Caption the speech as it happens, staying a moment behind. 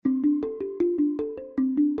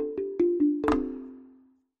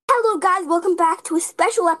guys, welcome back to a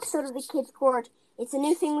special episode of the Kids Court. It's a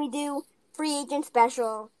new thing we do, free agent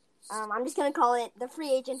special. I'm just gonna call it the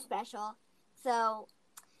free agent special. So,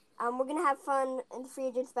 we're gonna have fun in the free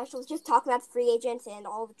agent specials, just talking about the free agents and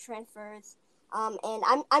all the transfers. And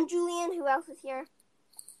I'm Julian. Who else is here?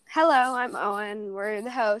 Hello, I'm Owen. We're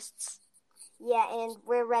the hosts. Yeah, and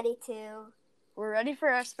we're ready for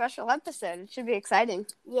a special episode. It should be exciting.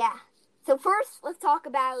 Yeah. So first, let's talk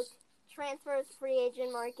about transfers, free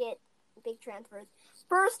agent market, big transfers.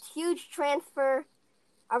 First huge transfer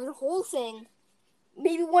of the whole thing,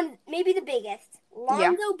 maybe the biggest.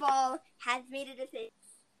 Lonzo Ball has made a decision.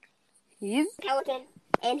 He's Pelican,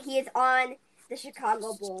 and he is on the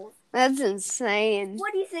Chicago Bulls. That's insane.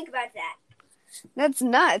 What do you think about that? That's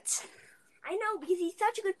nuts. I know, because he's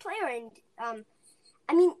such a good player, and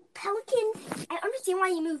Pelicans. I understand why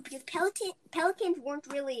he moved, because Pelicans weren't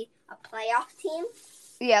really a playoff team.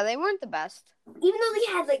 Yeah, they weren't the best. Even though they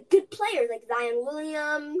had good players like Zion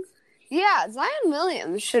Williams. Yeah, Zion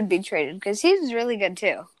Williams should be traded because he's really good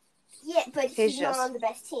too. Yeah, but he's not on the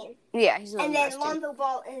best team. Yeah, he's not on the best team. And then Lonzo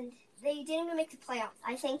Ball, and they didn't even make the playoffs.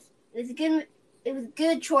 I think it was a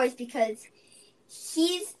good choice because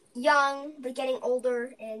he's young but getting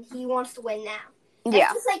older, and he wants to win now.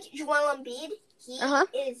 That's just like Joel Embiid. He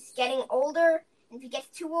is getting older, and if he gets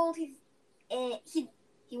too old, he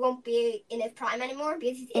won't be in his prime anymore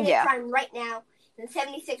because he's in his prime right now. And the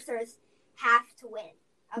 76ers have to win.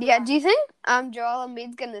 Yeah, do you think Joel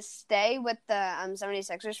Embiid's going to stay with the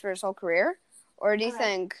 76ers for his whole career? Or do you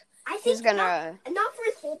think he's going to... Not for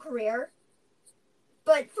his whole career,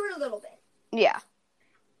 but for a little bit. Yeah.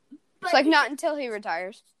 But it's not until he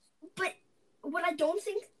retires. But what I don't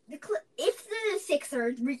think... If the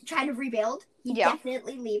Sixers try to rebuild, he's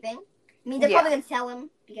definitely leaving. I mean, they're probably going to sell him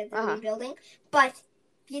because they're rebuilding. But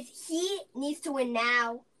because he needs to win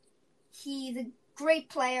now, he's a great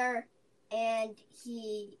player, and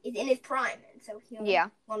he is in his prime, and so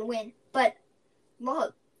he'll want to win. But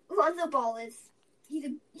Lonzo Ball he's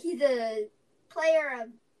a player of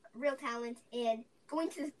real talent, and going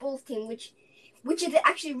to this Bulls team, which is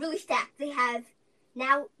actually really stacked. They have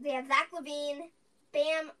Zach LaVine,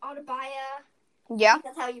 Bam Adebayo. Yeah,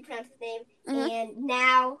 that's how you pronounce his name, and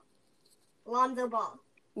now Lonzo Ball.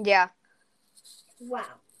 Yeah. Wow.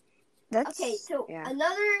 Okay, so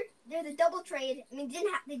there's a double trade. I mean,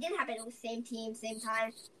 they didn't happen with the same team, same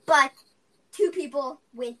time, but two people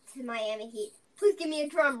went to Miami Heat. Please give me a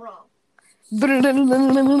drum roll.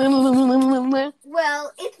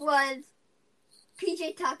 Well, it was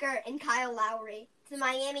PJ Tucker and Kyle Lowry to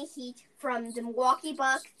Miami Heat from the Milwaukee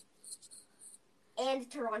Bucks and the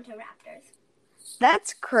Toronto Raptors.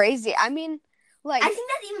 That's crazy. I mean, I think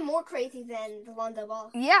that's even more crazy than the Lonzo Ball.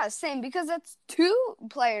 Yeah, same, because that's two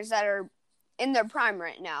players that are in their prime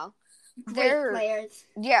right now. Great players.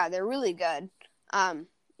 Yeah, they're really good.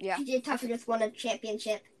 PJ Tucker just won a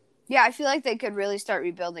championship. Yeah, I feel like they could really start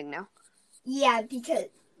rebuilding now. Yeah, because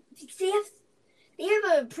they have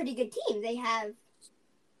a pretty good team. They have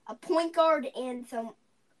a point guard and some...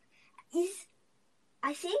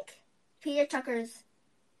 I think PJ Tucker's...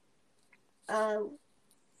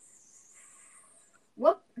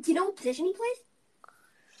 do you know what position he plays?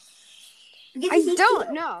 Because I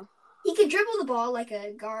don't know. He could dribble the ball like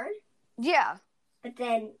a guard. Yeah. But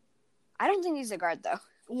then... I don't think he's a guard, though.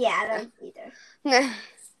 Yeah, I don't either.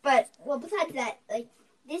 But, besides that,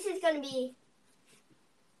 this is going to be...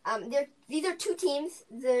 these are two teams,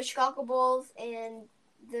 the Chicago Bulls and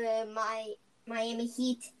the Miami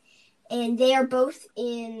Heat. And they are both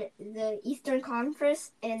in the Eastern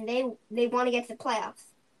Conference, and they want to get to the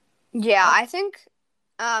playoffs. Yeah, I think...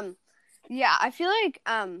 I feel like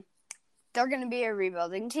they're going to be a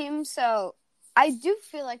rebuilding team, so I do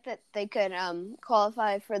feel like that they could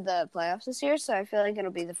qualify for the playoffs this year, so I feel like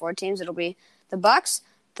it'll be the four teams. It'll be the Bucks,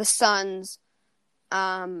 the Suns,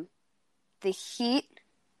 the Heat,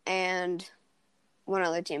 and one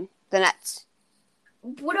other team, the Nets.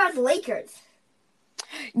 What about the Lakers?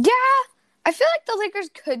 Yeah, I feel like the Lakers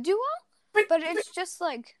could do well, but it's just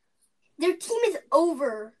their team is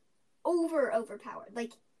overpowered.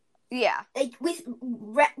 With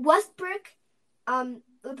Westbrook,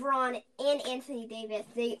 LeBron, and Anthony Davis,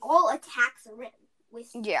 they all attack the rim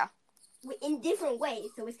in different ways,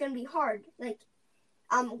 so it's going to be hard.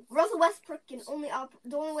 Russell Westbrook can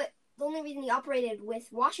the only reason he operated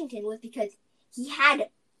with Washington was because he had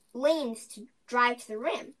lanes to drive to the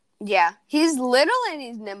rim. Yeah, he's little and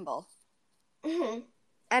he's nimble. Mm-hmm.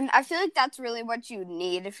 And I feel like that's really what you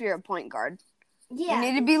need if you're a point guard. Yeah. You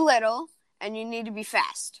need to be little and you need to be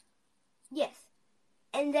fast. Yes.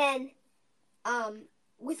 And then,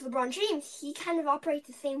 with LeBron James, he kind of operates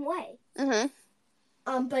the same way. Mm-hmm.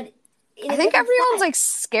 But I think everyone's like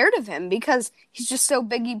scared of him because he's just so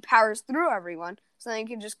big. He powers through everyone, so then he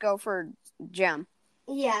can just go for gem.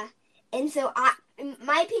 Yeah, and so in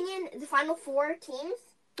my opinion, the final 4 teams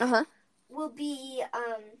will be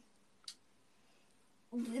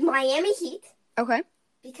the Miami Heat. Okay.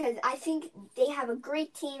 Because I think they have a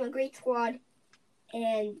great team, a great squad,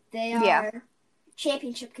 and they are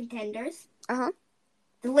championship contenders. The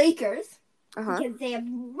Lakers. Because they have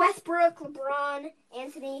Westbrook, LeBron,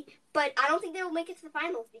 Anthony, but I don't think they will make it to the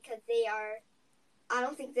finals because I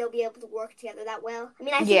don't think they'll be able to work together that well. I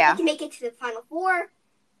mean, I think they can make it to the Final 4,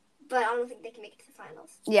 but I don't think they can make it to the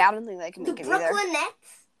finals. Yeah, I don't think they can make it either. The Brooklyn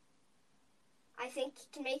Nets, I think,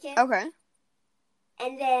 can make it. Okay.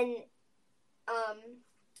 And then, the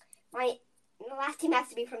last team has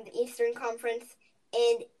to be from the Eastern Conference,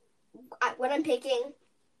 and what I'm picking,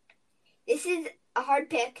 this is a hard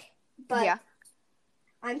pick. But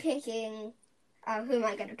I'm picking, who am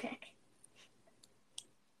I going to pick?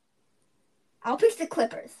 I'll pick the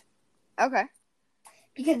Clippers. Okay.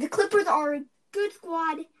 Because the Clippers are a good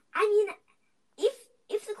squad. I mean,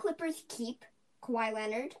 if the Clippers keep Kawhi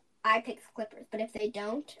Leonard, I pick the Clippers. But if they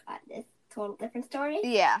don't, it's a total different story.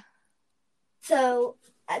 Yeah. So,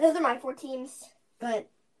 those are my 4 teams. But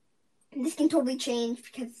this can totally change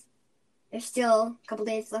because there's still a couple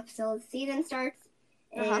days left till the season starts.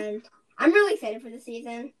 And I'm really excited for the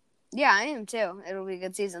season. Yeah, I am too. It'll be a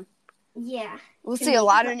good season. Yeah. We'll see a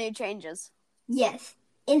lot of new changes. Yes.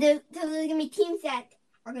 And so there's going to be teams that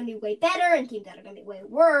are going to be way better and teams that are going to be way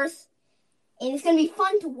worse. And it's going to be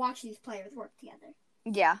fun to watch these players work together.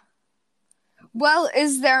 Yeah. Well,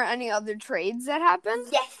 is there any other trades that happened?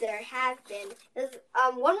 Yes, there have been. There's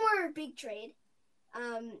one more big trade.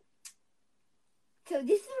 So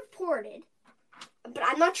this is reported, but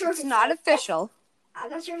I'm not sure if it's not official. I'm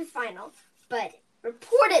not sure if it's final, but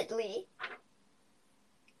reportedly,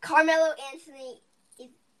 Carmelo Anthony is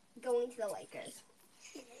going to the Lakers.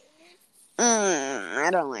 I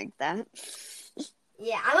don't like that.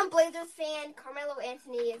 Yeah, I'm a Blazers fan. Carmelo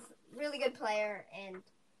Anthony is a really good player, and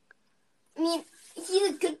I mean,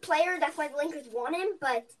 he's a good player. That's why the Lakers want him,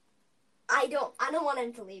 but I don't want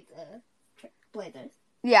him to leave the Blazers.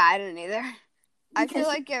 Yeah, I don't either. I feel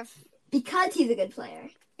like because he's a good player.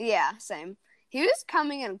 Yeah, same. He was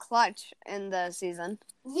coming in clutch in the season.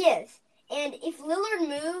 Yes, and if Lillard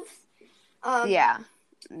moves, yeah,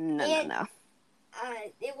 no.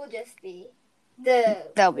 It will just be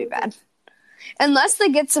they'll be bad unless they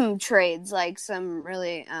get some trades, like some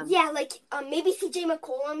really maybe CJ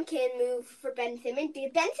McCollum can move for Ben Simmons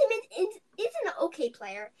because Ben Simmons is an okay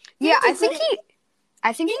player. I think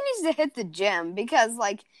he needs to hit the gym because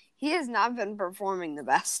he has not been performing the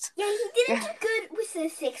best. Yeah, he didn't do good with the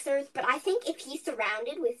Sixers, but I think if he's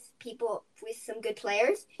surrounded with people with some good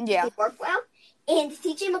players, he will work well. And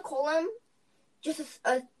CJ McCollum, just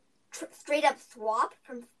a straight up swap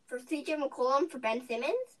for CJ McCollum for Ben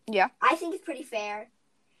Simmons. Yeah, I think it's pretty fair.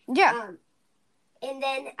 Yeah, and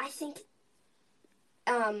then I think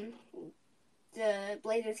the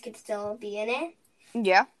Blazers could still be in it.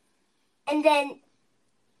 Yeah, and then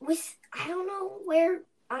I don't know where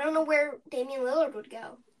Damian Lillard would go.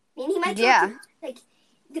 I mean, he might go to,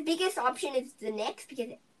 the biggest option is the Knicks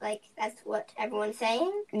because, that's what everyone's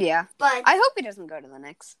saying. Yeah. But I hope he doesn't go to the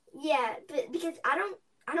Knicks. Yeah, but because I don't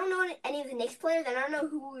know any of the Knicks players, and I don't know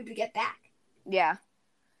who we would get back. Yeah.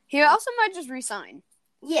 He also might just resign.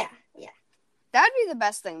 Yeah. That'd be the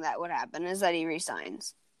best thing that would happen, is that he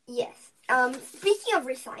resigns. Yes. Speaking of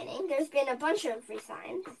resigning, there's been a bunch of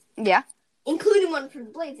resigns. Yeah. Including one for the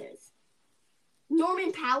Blazers.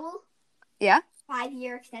 Norman Powell. Yeah.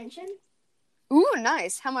 5-year extension. Ooh,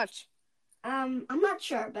 nice. How much? I'm not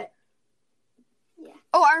sure, but yeah.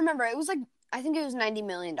 Oh, I remember. It was I think it was $90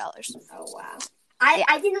 million. Oh, wow. I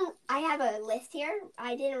have a list here.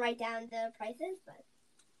 I didn't write down the prices,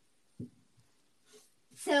 but.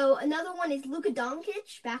 So another one is Luka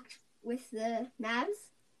Doncic back with the Mavs.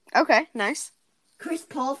 Okay, nice. Chris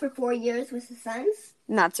Paul for 4 years with the Suns.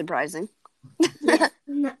 Not surprising. Yes,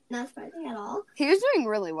 not surprising at all. He was doing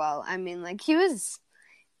really well. I mean, he was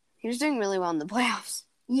doing really well in the playoffs.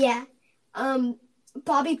 Yeah.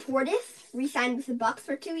 Bobby Portis re-signed with the Bucks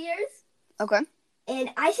for 2 years. Okay.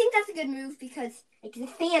 And I think that's a good move because the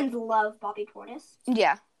fans love Bobby Portis.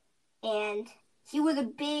 Yeah. And he was a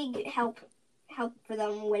big help for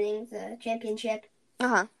them winning the championship.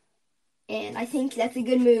 Uh-huh. And I think that's a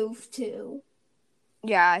good move too.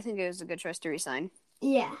 Yeah, I think it was a good choice to resign.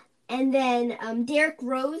 Yeah. And then Derrick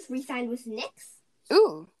Rose re-signed with the Knicks.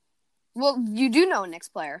 Ooh. Well, you do know a Knicks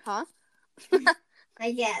player, huh?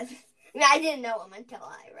 I guess. I mean, I didn't know him until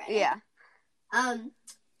I read it. Yeah.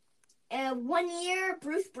 1 year,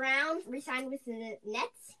 Bruce Brown resigned with the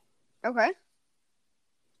Nets. Okay.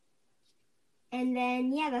 And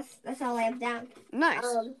then, yeah, that's all I have down. Nice.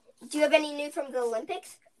 Do you have any news from the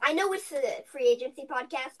Olympics? I know it's a free agency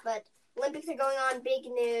podcast, but Olympics are going on, big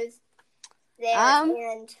news there,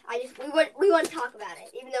 and we want to talk about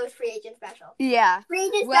it, even though it's free agent special. Yeah. Free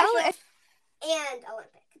agent special and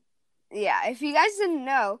Olympic. Yeah, if you guys didn't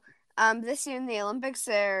know, this year in the Olympics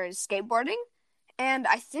there's skateboarding, and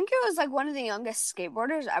I think it was like one of the youngest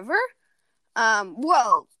skateboarders ever.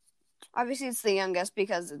 Well, obviously it's the youngest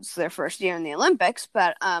because it's their first year in the Olympics,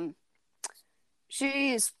 but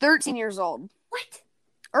she's 13 years old. What?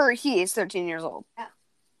 Or he is 13 years old. Oh.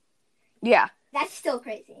 Yeah. That's still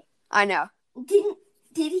crazy. I know. Did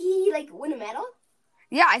he like win a medal?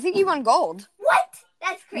 Yeah, I think he won gold. What?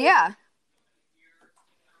 That's crazy. Yeah.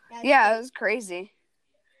 That's yeah, crazy. It was crazy.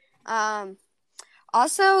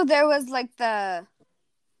 Also there was like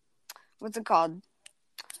what's it called?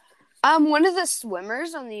 One of the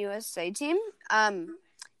swimmers on the USA team,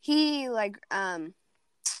 he like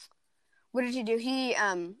what did he do? He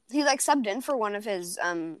like subbed in for one of his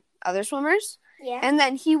other swimmers. Yeah. And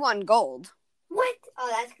then he won gold. What? Oh,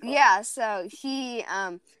 that's cool. Yeah, so he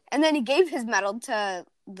and then he gave his medal to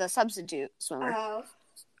the substitute swimmer. Oh.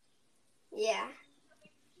 Yeah.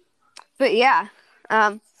 But yeah.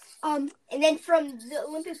 And then from the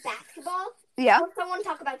Olympic basketball, yeah. I want to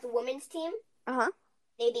talk about the women's team. Uh-huh.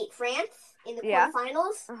 They beat France in the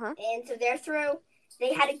quarterfinals. Uh-huh. And so they're through.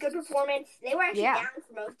 They had a good performance. They were actually down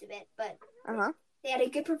for most of it, but they had a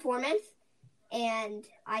good performance. And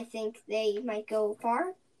I think they might go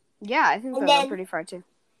far. Yeah, I think they'll go pretty far too.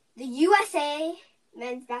 The USA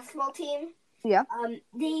men's basketball team. Yeah.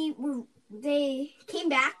 They came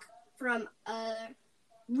back from a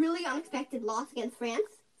really unexpected loss against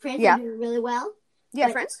France. France is doing really well. Yeah,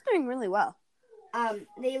 France is doing really well.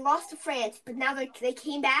 They lost to France, but now they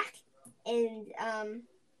came back, and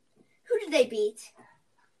who did they beat?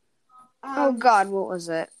 Oh God, what was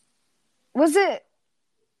it? Was it?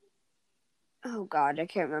 Oh God, I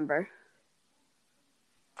can't remember.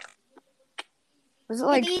 Was it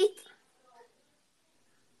like?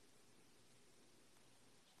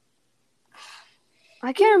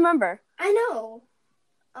 I can't remember. I know.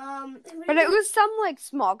 But it was some like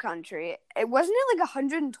small country. It wasn't it like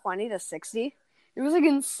 120 to 60. It was like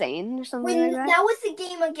insane or something like that. That was the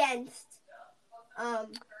game against.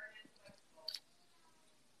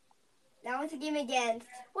 That was the game against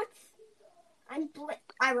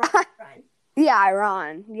Iran. Yeah,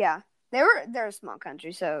 Iran. Yeah, they're a small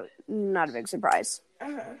country, so not a big surprise.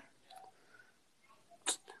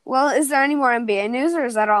 Well, is there any more NBA news, or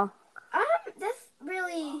is that all? That's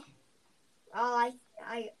really all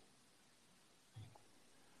yeah.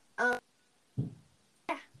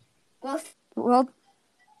 Well,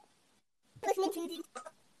 listening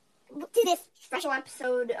to this special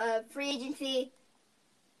episode of Free Agency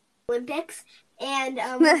Olympics, and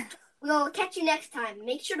we'll catch you next time.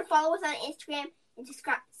 Make sure to follow us on Instagram and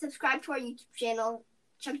subscribe to our YouTube channel,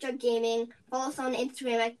 Chug Jug Gaming. Follow us on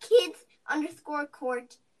Instagram at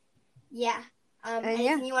kids_court. Yeah.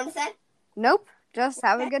 Anything you want to say? Nope. Just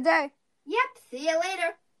have a good day. Yep. See you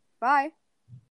later. Bye.